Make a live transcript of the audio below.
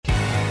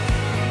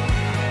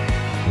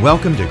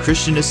Welcome to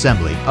Christian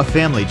Assembly, a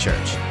family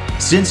church.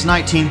 Since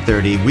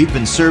 1930, we've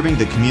been serving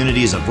the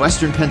communities of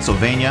Western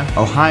Pennsylvania,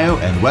 Ohio,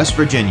 and West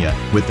Virginia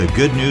with the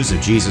good news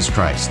of Jesus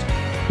Christ.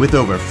 With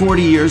over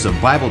 40 years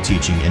of Bible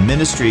teaching and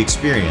ministry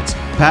experience,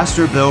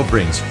 Pastor Bill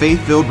brings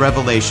faith-filled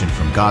revelation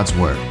from God's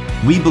Word.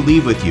 We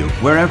believe with you,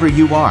 wherever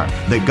you are,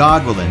 that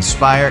God will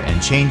inspire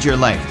and change your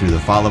life through the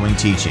following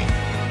teaching.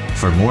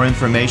 For more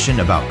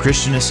information about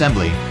Christian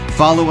Assembly,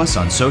 follow us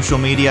on social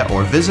media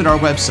or visit our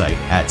website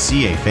at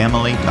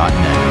cafamily.net.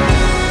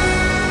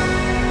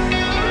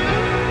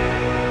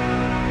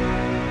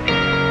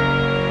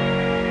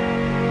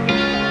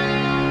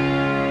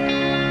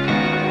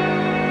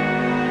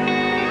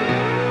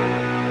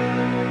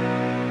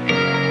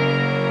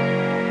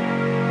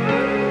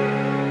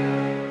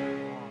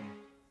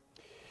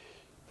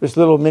 This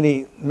little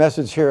mini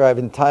message here I've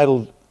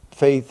entitled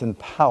Faith and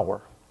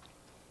Power.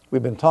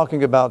 We've been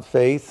talking about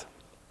faith,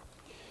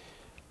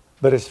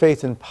 but it's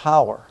faith and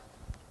power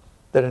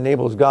that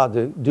enables God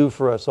to do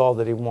for us all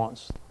that He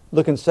wants.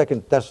 Look in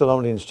 2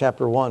 Thessalonians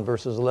chapter 1,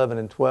 verses 11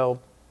 and 12.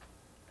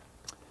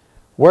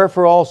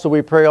 Wherefore also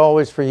we pray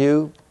always for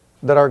you,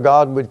 that our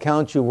God would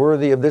count you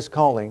worthy of this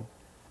calling,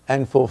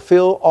 and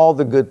fulfill all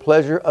the good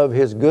pleasure of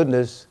His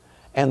goodness,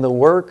 and the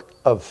work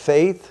of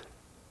faith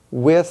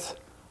with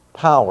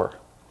power.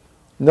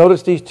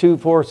 Notice these two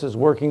forces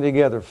working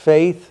together,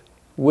 faith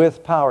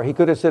with power. He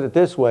could have said it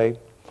this way,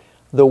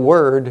 the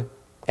Word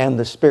and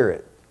the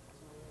Spirit.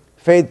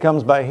 Faith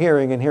comes by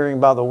hearing, and hearing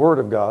by the Word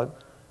of God.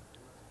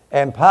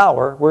 And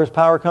power, where does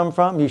power come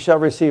from? You shall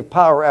receive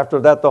power. After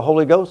that, the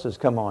Holy Ghost has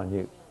come on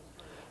you.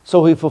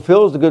 So He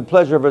fulfills the good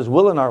pleasure of His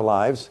will in our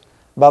lives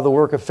by the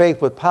work of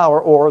faith with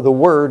power, or the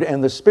Word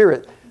and the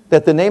Spirit,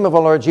 that the name of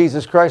our Lord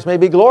Jesus Christ may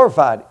be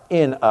glorified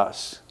in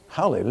us.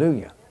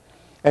 Hallelujah.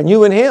 And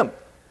you in Him,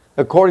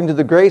 according to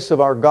the grace of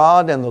our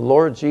God and the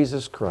Lord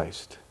Jesus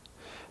Christ.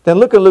 Then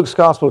look at Luke's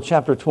Gospel,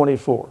 chapter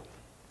 24.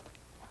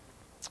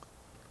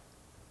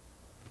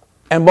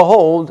 And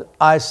behold,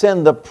 I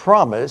send the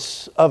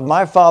promise of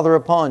my Father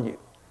upon you.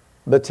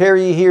 But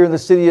tarry ye here in the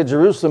city of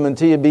Jerusalem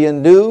until ye be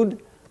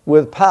endued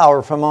with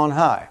power from on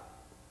high.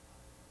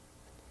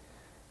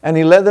 And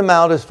He led them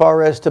out as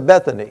far as to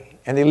Bethany.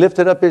 And He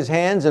lifted up His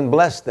hands and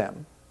blessed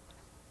them.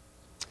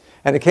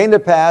 And it came to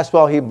pass,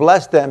 while He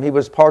blessed them, He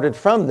was parted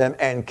from them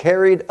and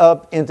carried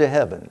up into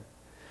heaven.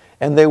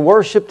 And they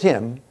worshipped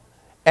Him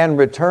and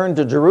returned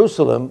to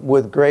Jerusalem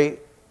with great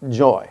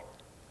joy.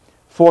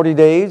 40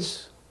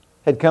 days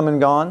had come and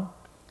gone.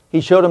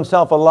 He showed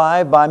Himself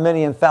alive by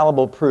many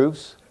infallible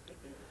proofs.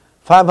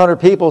 500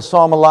 people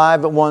saw Him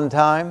alive at one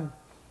time,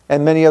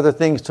 and many other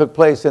things took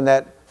place in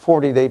that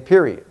 40-day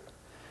period.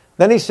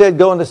 Then He said,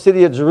 go in the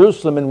city of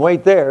Jerusalem and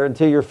wait there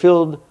until you're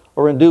filled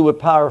or endued with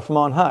power from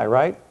on high,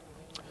 right?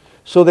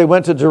 So they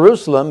went to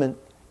Jerusalem, and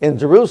in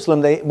Jerusalem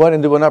they went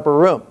into an upper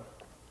room.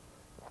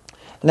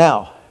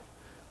 Now,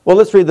 well,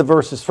 let's read the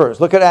verses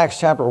first. Look at Acts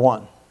chapter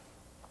 1.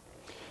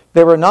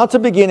 They were not to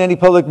begin any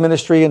public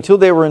ministry until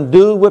they were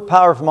endued with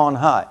power from on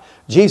high.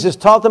 Jesus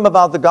taught them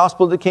about the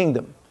gospel of the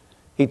kingdom.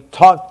 He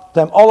taught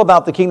them all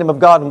about the kingdom of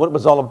God and what it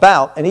was all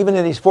about. And even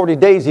in these 40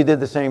 days, He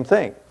did the same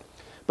thing.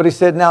 But He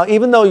said, now,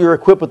 even though you're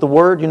equipped with the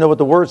Word, you know what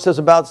the Word says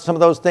about some of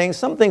those things.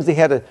 Some things they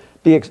had to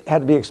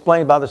be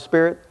explained by the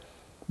Spirit.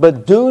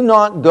 But do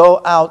not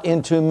go out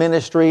into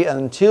ministry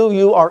until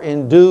you are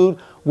endued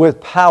with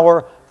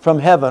power from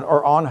heaven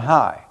or on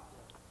high,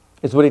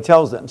 is what He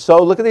tells them.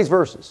 So look at these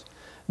verses.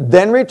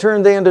 Then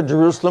returned they unto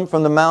Jerusalem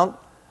from the mount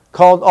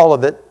called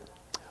Olivet,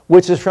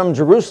 which is from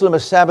Jerusalem a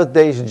Sabbath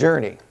day's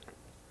journey.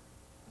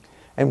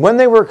 And when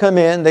they were come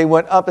in, they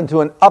went up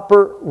into an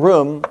upper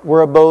room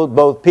where abode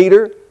both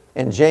Peter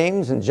and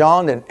James and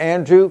John and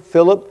Andrew,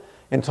 Philip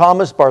and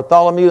Thomas,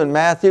 Bartholomew and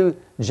Matthew,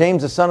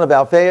 James the son of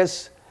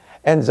Alphaeus,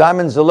 and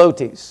Simon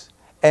Zelotes,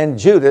 and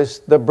Judas,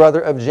 the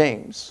brother of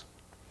James.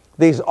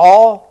 These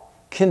all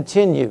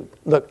continued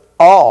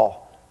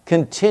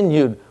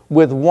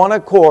with one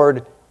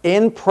accord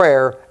in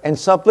prayer and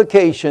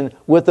supplication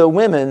with the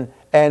women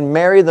and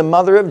Mary, the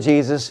mother of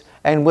Jesus,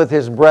 and with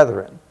His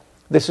brethren.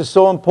 This is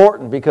so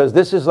important because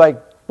this is like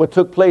what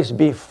took place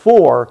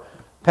before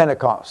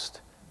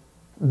Pentecost.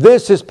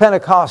 This is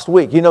Pentecost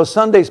week. You know,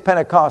 Sunday's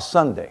Pentecost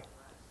Sunday.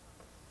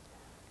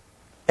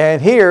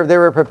 And here they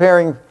were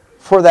preparing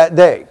for that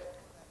day.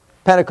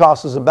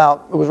 Pentecost was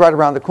right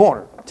around the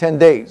corner, 10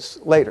 days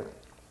later.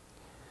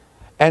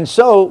 And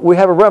so we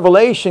have a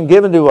revelation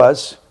given to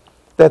us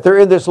that they're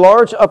in this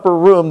large upper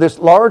room. This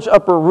large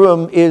upper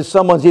room is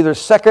someone's either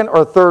second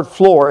or third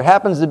floor. It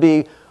happens to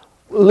be, at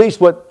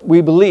least what we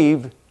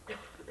believe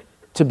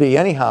to be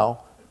anyhow,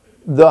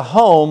 the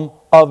home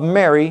of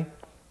Mary,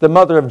 the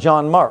mother of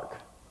John Mark.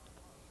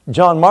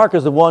 John Mark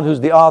is the one who's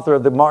the author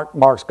of the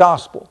Mark's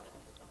Gospel.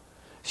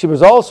 She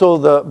was also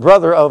the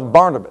brother of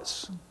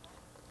Barnabas.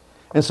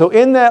 And so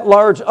in that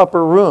large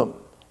upper room,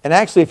 and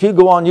actually if you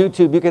go on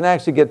YouTube, you can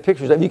actually get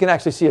pictures of it. You can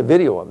actually see a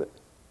video of it.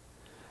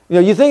 You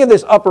know, you think of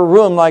this upper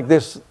room like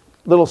this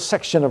little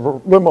section of a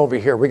room over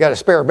here. We got a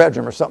spare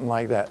bedroom or something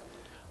like that.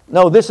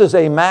 No, this is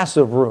a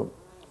massive room.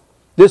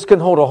 This can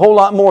hold a whole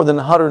lot more than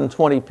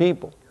 120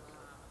 people.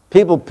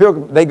 People,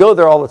 they go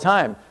there all the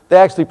time. They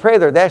actually pray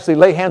there. They actually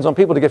lay hands on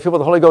people to get filled with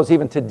the Holy Ghost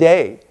even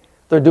today.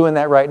 They're doing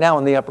that right now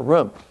in the upper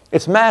room.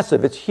 It's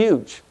massive. It's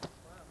huge.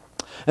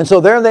 And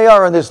so there they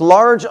are in this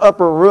large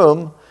upper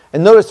room.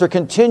 And notice they're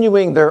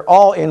continuing. They're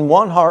all in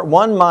one heart,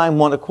 one mind,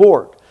 one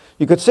accord.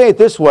 You could say it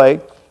this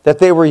way, that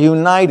they were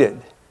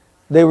united.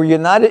 They were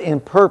united in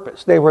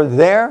purpose. They were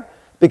there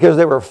because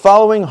they were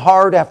following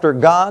hard after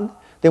God.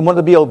 They wanted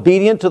to be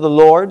obedient to the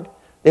Lord.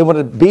 They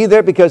wanted to be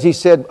there because He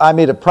said, I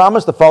made a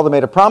promise, the Father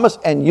made a promise,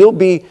 and you'll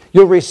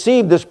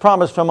receive this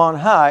promise from on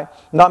high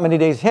not many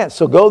days hence.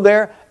 So go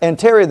there and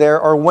tarry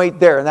there or wait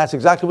there. And that's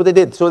exactly what they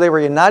did. So they were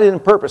united in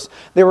purpose.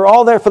 They were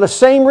all there for the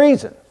same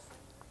reason.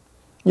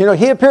 You know,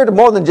 He appeared to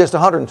more than just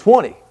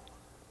 120.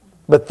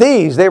 But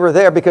these, they were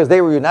there because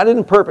they were united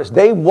in purpose.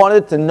 They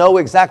wanted to know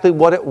exactly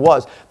what it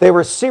was. They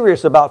were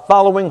serious about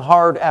following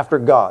hard after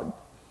God.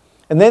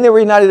 And then they were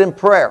united in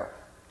prayer.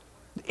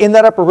 In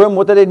that upper room,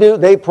 what did they do?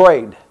 They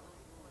prayed.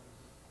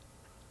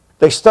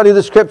 They studied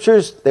the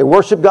Scriptures. They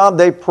worshiped God.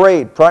 They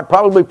prayed.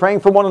 Probably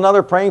praying for one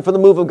another, praying for the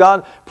move of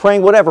God,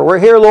 praying whatever. We're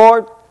here,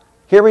 Lord.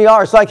 Here we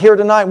are. It's like here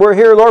tonight. We're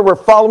here, Lord. We're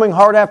following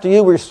hard after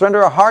You. We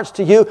surrender our hearts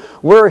to You.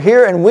 We're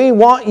here and we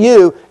want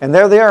You. And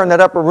there they are in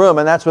that upper room,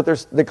 and that's what they're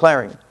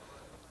declaring.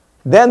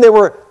 Then they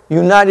were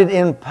united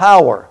in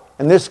power.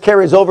 And this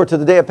carries over to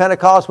the day of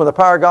Pentecost when the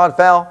power of God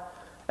fell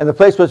and the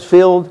place was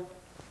filled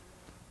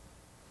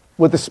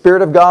with the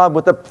Spirit of God,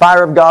 with the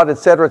fire of God,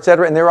 etc.,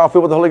 etc. And they were all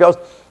filled with the Holy Ghost.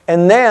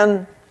 And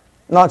then,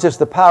 not just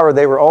the power,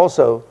 they were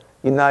also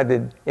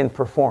united in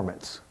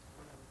performance.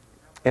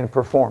 In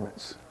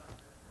performance.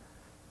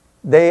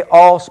 They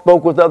all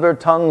spoke with other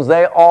tongues.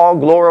 They all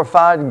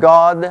glorified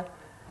God.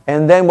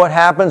 And then what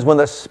happens when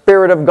the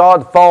Spirit of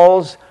God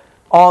falls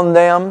on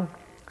them?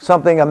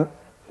 Something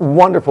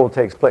wonderful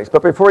takes place.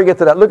 But before we get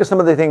to that, look at some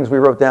of the things we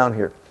wrote down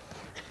here.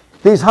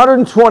 These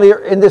 120 are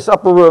in this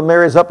upper room,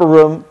 Mary's upper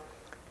room,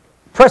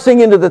 pressing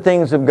into the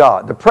things of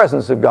God, the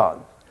presence of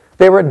God.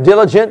 They were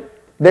diligent.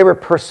 They were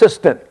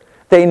persistent.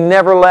 They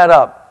never let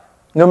up,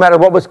 no matter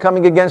what was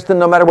coming against them,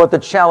 no matter what the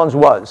challenge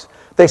was.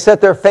 They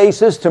set their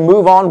faces to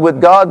move on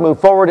with God, move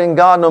forward in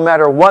God, no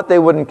matter what they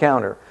would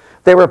encounter.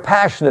 They were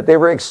passionate. They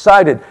were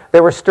excited. They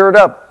were stirred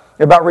up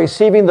about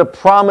receiving the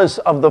promise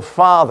of the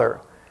Father.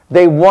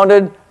 They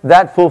wanted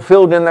that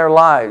fulfilled in their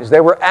lives. They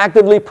were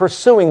actively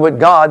pursuing what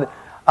God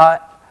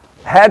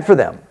had for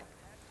them,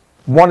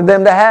 wanted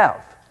them to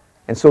have.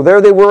 And so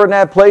there they were in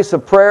that place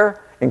of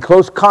prayer, in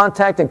close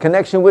contact and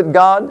connection with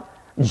God,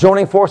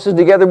 joining forces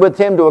together with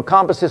Him to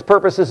accomplish His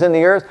purposes in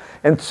the earth,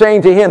 and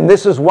saying to Him,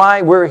 this is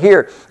why we're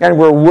here. And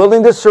we're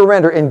willing to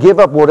surrender and give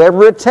up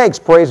whatever it takes,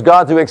 praise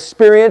God, to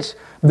experience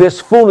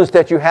this fullness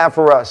that You have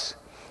for us.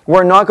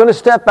 We're not going to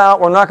step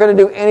out. We're not going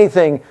to do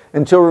anything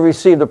until we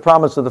receive the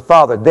promise of the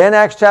Father. Then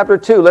Acts chapter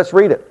 2, let's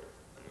read it.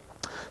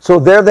 So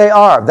there they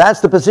are. That's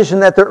the position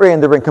that they're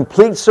in. They're in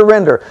complete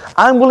surrender.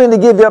 I'm willing to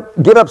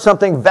give up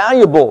something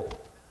valuable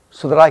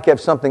so that I can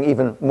have something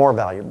even more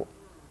valuable.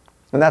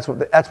 And that's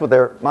what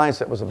their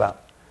mindset was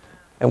about.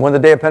 And when the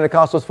day of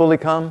Pentecost was fully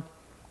come,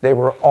 they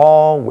were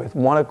all with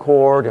one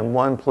accord in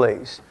one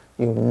place,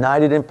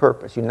 united in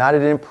purpose,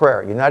 united in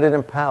prayer, united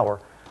in power,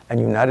 and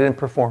united in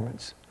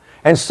performance.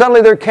 And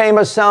suddenly there came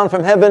a sound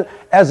from heaven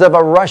as of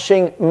a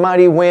rushing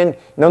mighty wind.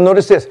 Now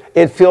notice this.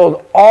 It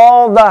filled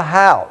all the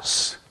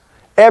house,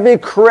 every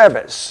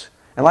crevice.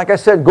 And like I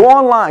said, go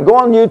online, go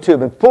on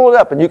YouTube and pull it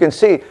up and you can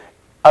see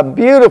a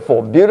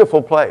beautiful,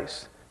 beautiful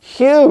place.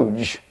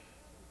 Huge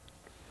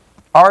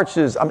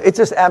arches. I mean, it's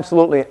just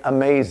absolutely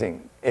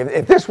amazing.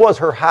 If this was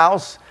her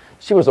house,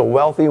 she was a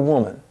wealthy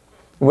woman.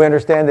 We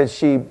understand that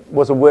she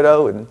was a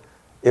widow and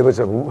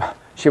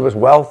she was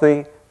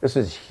wealthy. This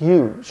is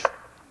huge.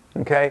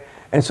 Okay?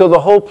 And so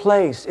the whole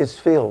place is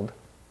filled.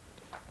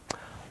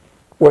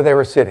 Where they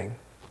were sitting,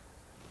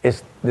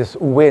 this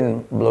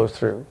wind blows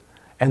through.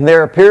 And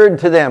there appeared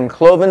to them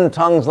cloven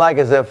tongues like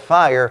as of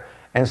fire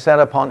and sat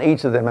upon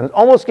each of them. And it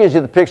almost gives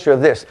you the picture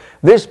of this.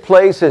 This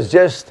place is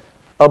just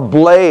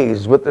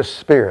ablaze with the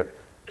Spirit.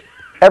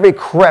 Every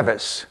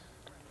crevice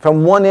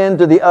from one end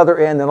to the other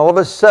end. And all of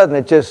a sudden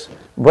it just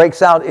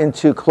breaks out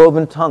into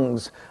cloven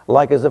tongues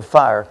like as of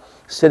fire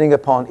sitting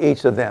upon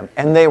each of them.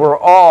 And they were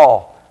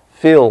all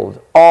filled,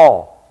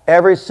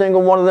 every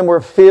single one of them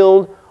was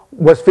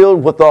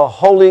filled with the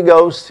Holy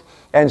Ghost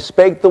and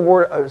spake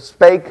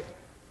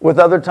with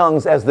other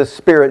tongues as the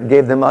Spirit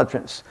gave them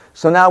utterance.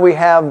 So now we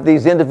have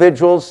these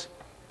individuals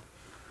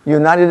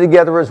united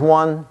together as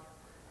one,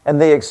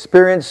 and they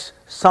experience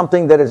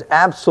something that is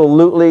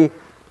absolutely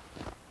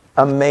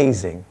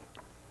amazing.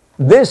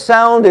 This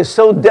sound is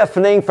so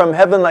deafening from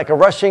heaven like a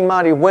rushing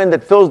mighty wind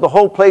that fills the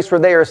whole place where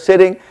they are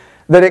sitting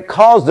that it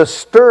caused a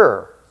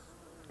stir.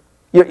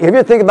 Have you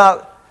ever think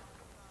about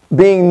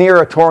being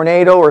near a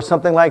tornado or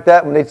something like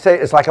that when they say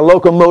it's like a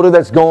locomotive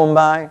that's going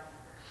by?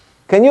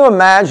 Can you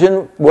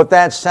imagine what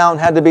that sound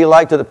had to be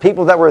like to the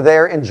people that were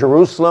there in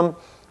Jerusalem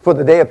for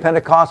the day of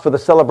Pentecost, for the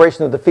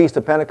celebration of the Feast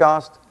of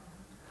Pentecost?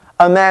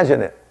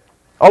 Imagine it.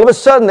 All of a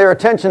sudden,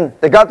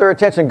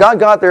 God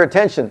got their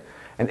attention,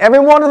 and every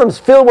one of them is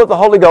filled with the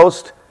Holy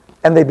Ghost,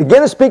 And they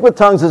begin to speak with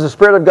tongues as the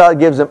Spirit of God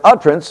gives them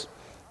utterance.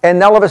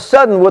 And all of a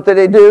sudden, what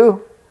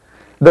do?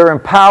 They're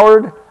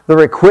empowered,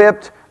 they're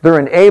equipped, they're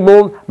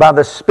enabled by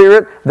the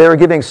Spirit. They're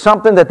giving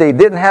something that they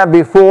didn't have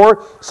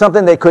before,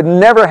 something they could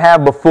never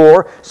have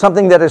before,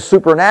 something that is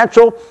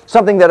supernatural,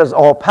 something that is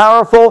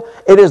all-powerful.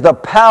 It is the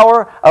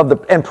power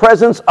of and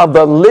presence of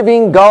the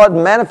living God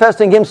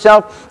manifesting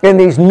Himself in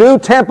these new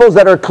temples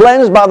that are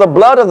cleansed by the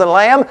blood of the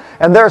Lamb,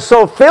 and they're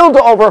so filled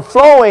to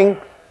overflowing,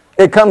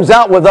 it comes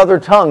out with other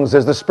tongues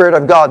as the Spirit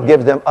of God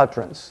gives them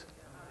utterance.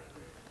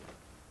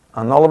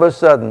 And all of a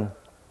sudden,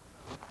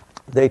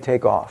 they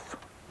take off.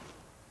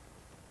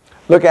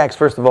 Look Acts,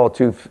 first of all,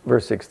 2,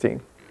 verse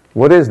 16.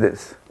 What is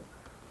this?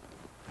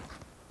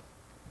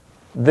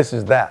 This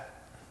is that.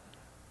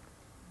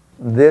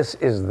 This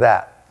is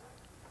that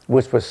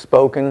which was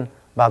spoken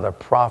by the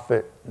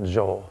prophet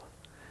Joel.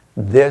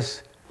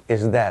 This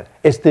is that.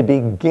 It's the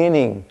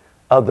beginning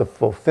of the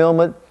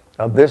fulfillment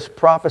of this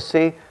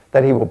prophecy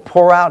that He will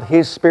pour out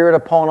His Spirit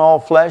upon all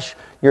flesh.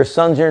 Your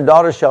sons and your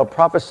daughters shall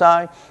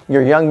prophesy.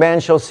 Your young man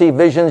shall see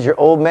visions. Your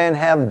old man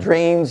have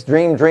dreams,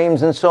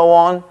 dreams, and so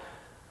on.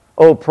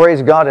 Oh,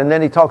 praise God. And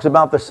then He talks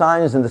about the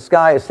signs in the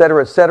sky,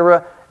 etc.,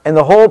 etc. And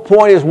the whole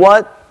point is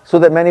what? So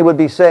that many would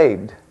be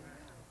saved.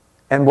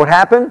 And what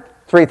happened?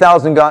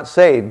 3,000 got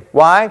saved.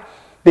 Why?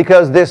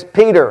 Because this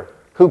Peter,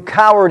 who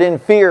cowered in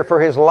fear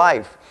for his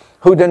life,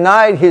 who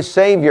denied his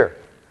Savior,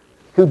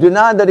 who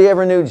denied that he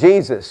ever knew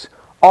Jesus,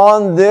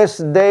 on this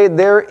day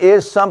there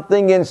is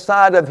something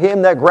inside of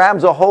him that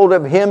grabs a hold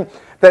of him,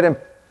 that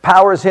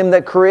empowers him,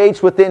 that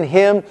creates within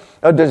him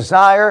a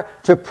desire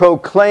to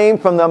proclaim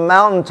from the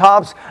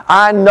mountaintops,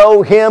 I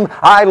know Him,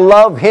 I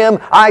love Him,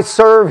 I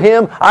serve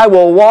Him, I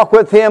will walk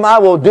with Him, I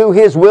will do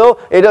His will.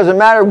 It doesn't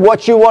matter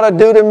what you want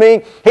to do to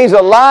me. He's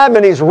alive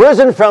and He's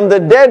risen from the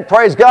dead.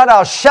 Praise God.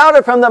 I'll shout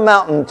it from the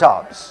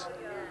mountaintops.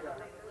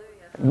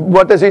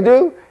 What does he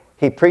do?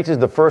 He preaches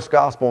the first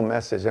gospel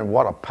message, and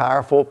what a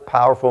powerful,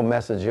 powerful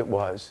message it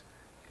was.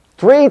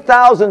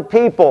 3,000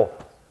 people.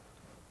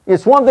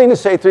 It's one thing to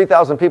say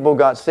 3,000 people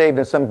got saved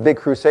in some big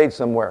crusade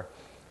somewhere.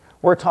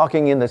 We're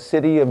talking in the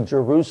city of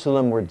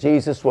Jerusalem where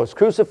Jesus was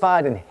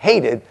crucified and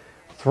hated.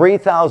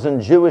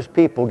 3,000 Jewish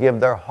people give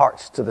their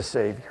hearts to the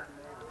Savior.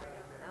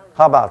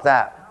 How about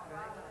that?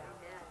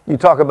 You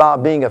talk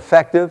about being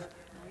effective,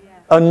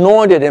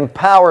 anointed,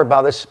 empowered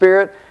by the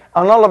Spirit,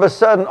 and all of a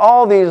sudden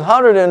all these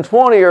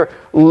 120 are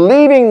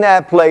leaving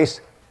that place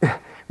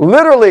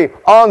literally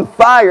on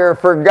fire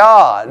for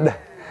God.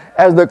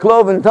 As the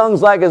cloven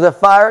tongues like as a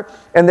fire,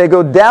 and they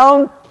go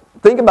down.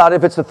 Think about it,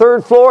 if it's the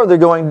third floor, they're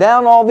going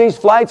down all these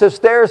flights of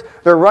stairs,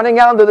 they're running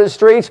out into the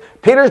streets,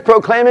 Peter's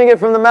proclaiming it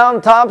from the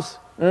mountaintops.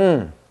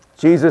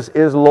 Jesus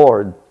is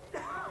Lord.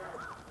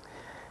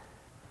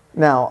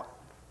 Now,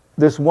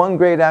 this one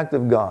great act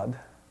of God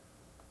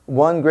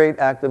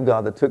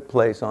that took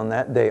place on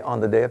that day,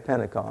 on the day of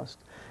Pentecost,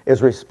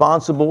 is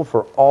responsible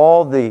for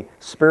all the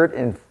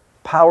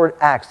Spirit-empowered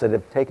acts that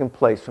have taken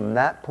place from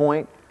that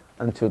point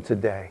until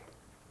today.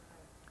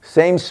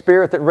 Same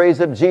Spirit that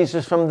raised up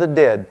Jesus from the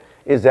dead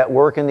is at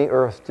work in the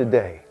earth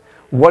today.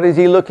 What is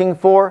He looking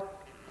for?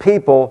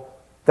 People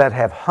that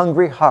have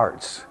hungry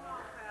hearts.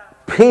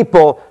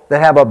 People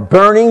that have a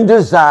burning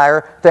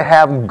desire to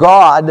have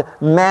God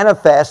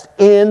manifest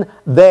in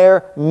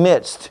their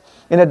midst.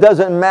 And it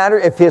doesn't matter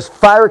if His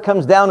fire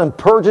comes down and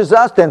purges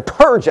us, then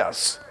purge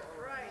us.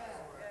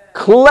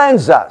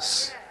 Cleanse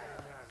us.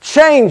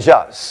 Change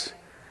us.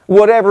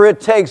 Whatever it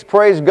takes,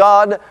 praise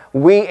God,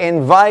 we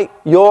invite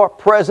Your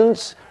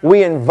presence.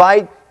 We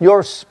invite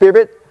Your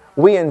Spirit.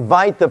 We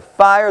invite the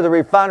fire, the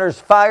refiner's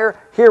fire.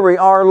 Here we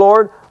are,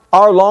 Lord.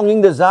 Our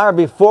longing desire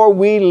before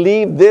we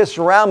leave this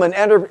realm and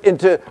enter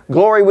into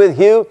glory with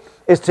You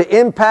is to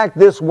impact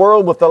this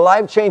world with the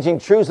life-changing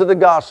truths of the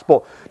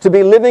gospel, to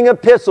be living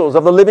epistles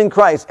of the living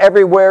Christ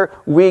everywhere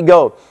we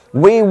go.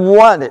 We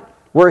want it.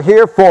 We're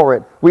here for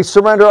it. We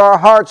surrender our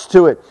hearts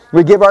to it.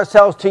 We give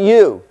ourselves to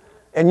You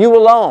and You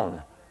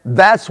alone.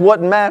 That's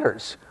what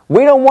matters.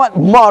 We don't want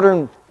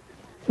modern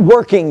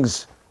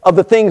workings of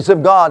the things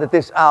of God at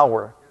this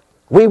hour.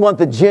 We want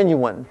the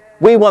genuine.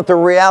 We want the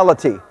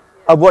reality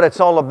of what it's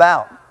all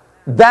about.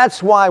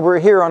 That's why we're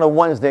here on a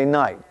Wednesday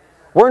night.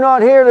 We're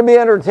not here to be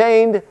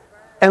entertained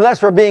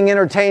unless we're being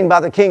entertained by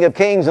the King of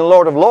Kings and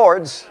Lord of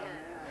Lords.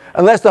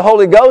 Unless the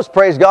Holy Ghost,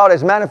 praise God,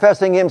 is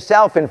manifesting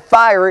Himself in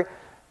fiery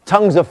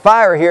tongues of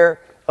fire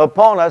here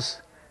upon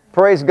us.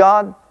 Praise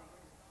God.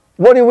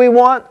 What do we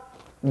want?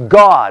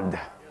 God.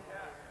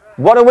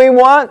 What do we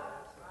want?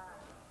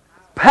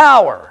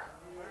 Power.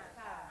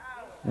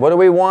 What do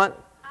we want?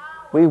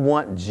 We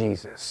want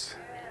Jesus.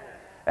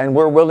 And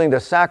we're willing to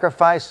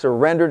sacrifice,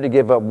 surrender, to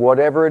give up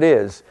whatever it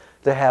is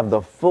to have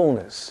the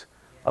fullness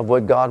of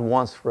what God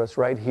wants for us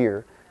right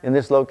here in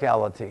this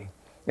locality.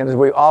 And as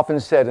we often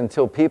said,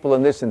 until people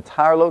in this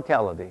entire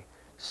locality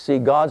see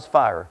God's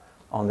fire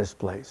on this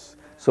place.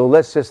 So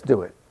let's just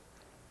do it.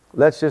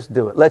 Let's just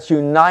do it. Let's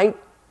unite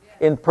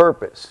in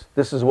purpose.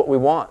 This is what we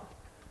want.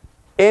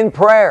 In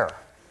prayer.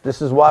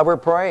 This is why we're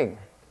praying.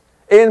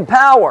 In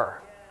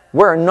power.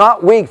 We're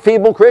not weak,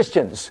 feeble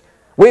Christians.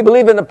 We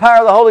believe in the power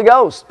of the Holy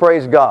Ghost,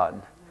 praise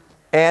God,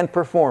 and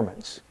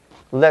performance.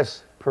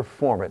 Let's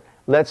perform it.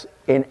 Let's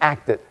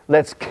enact it.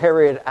 Let's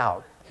carry it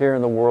out here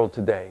in the world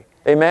today.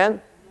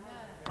 Amen?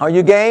 Are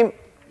you game?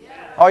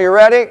 Are you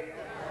ready?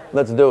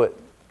 Let's do it.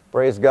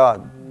 Praise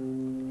God.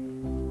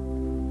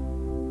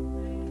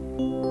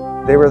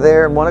 They were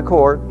there in one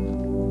accord.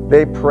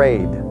 They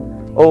prayed.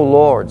 Oh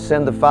Lord,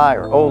 send the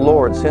fire. Oh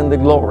Lord, send the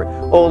glory.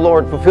 Oh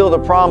Lord, fulfill the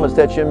promise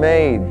that you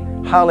made.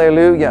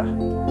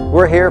 Hallelujah.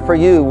 We're here for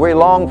you. We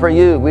long for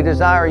you. We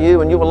desire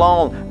you and you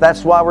alone.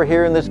 That's why we're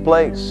here in this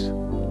place.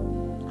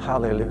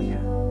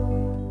 Hallelujah.